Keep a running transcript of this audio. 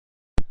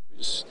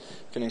just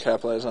couldn't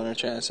capitalize on our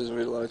chances. We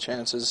had a lot of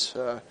chances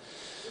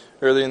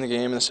early in the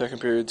game in the second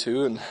period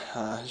too, and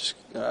just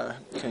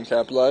couldn't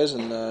capitalize.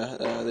 And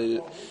they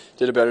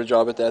did a better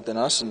job at that than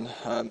us, and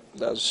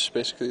that was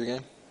basically the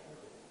game.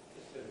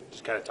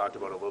 Just kind of talked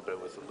about a little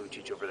bit with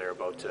Lucic over there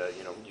about,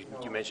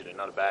 you mentioned it,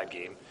 not a bad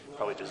game,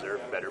 probably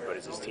deserved better, but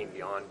is this team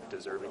beyond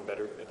deserving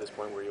better at this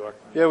point where you are?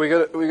 Yeah, we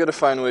got to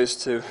find ways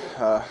to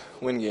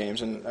win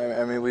games, and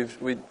I mean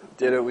we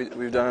did it.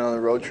 We've done it on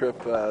the road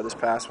trip. This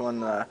past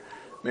one,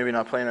 maybe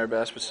not playing our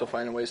best, but still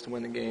finding ways to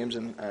win the games.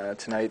 And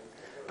tonight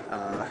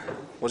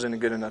wasn't a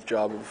good enough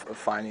job of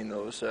finding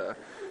those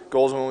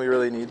goals when we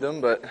really need them.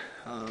 But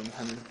I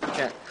mean,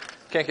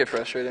 can't get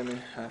frustrated. I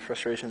mean,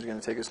 frustration is going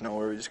to take us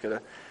nowhere. We just got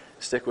to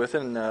stick with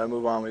it and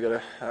move on. We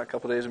got a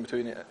couple days in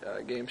between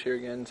games here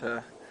again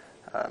to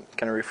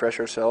kind of refresh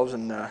ourselves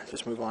and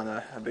just move on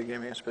to a big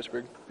game against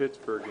Pittsburgh.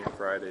 Pittsburgh on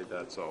Friday,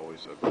 that's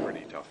always a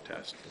pretty tough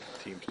test.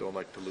 Teams don't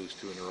like to lose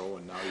 2 in a row,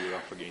 and now you're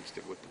up against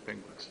it with the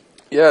Penguins.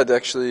 Yeah, it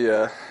actually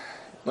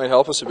might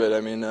help us a bit.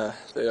 I mean,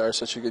 they are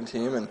such a good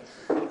team,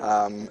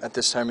 and at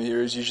this time of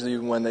year is usually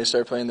when they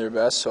start playing their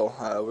best, so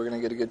we're going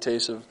to get a good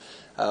taste of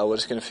what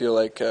it's going to feel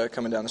like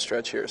coming down the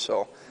stretch here.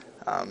 So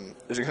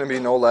there's going to be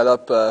no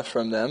let-up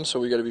from them, so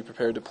we got to be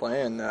prepared to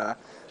play, and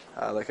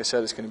like I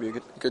said, it's going to be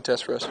a good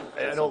test for us.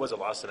 I know it was a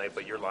loss tonight,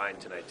 but your line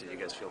tonight, did you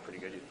guys feel pretty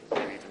good?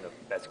 Maybe even the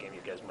best game you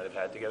guys might have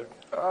had together?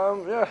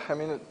 Yeah, I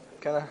mean,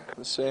 kind of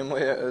the same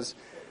way as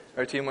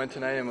our team went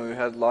tonight. I mean, we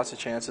had lots of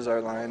chances, our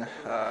line,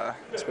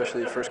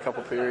 especially the first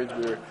couple periods.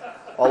 We were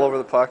all over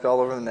the puck, all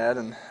over the net,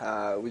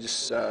 and we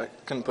just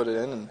couldn't put it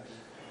in. And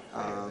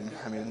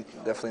I mean,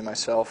 definitely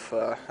myself,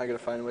 I got to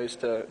find ways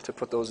to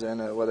put those in,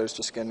 whether it's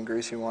just getting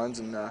greasy ones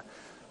and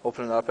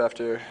opening up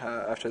after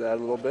that a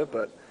little bit.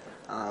 But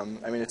I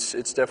mean,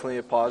 it's definitely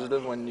a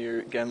positive when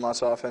you're getting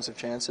lots of offensive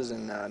chances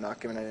and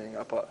not giving anything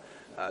up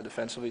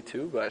defensively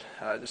too. But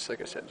just like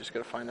I said, just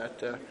got to find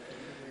that.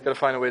 Got to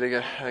find a way to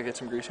get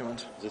some greasy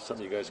ones. Is this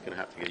something you guys are going to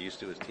have to get used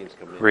to as teams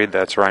come in? Reed,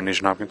 that's Ryan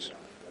Nugent-Hopkins.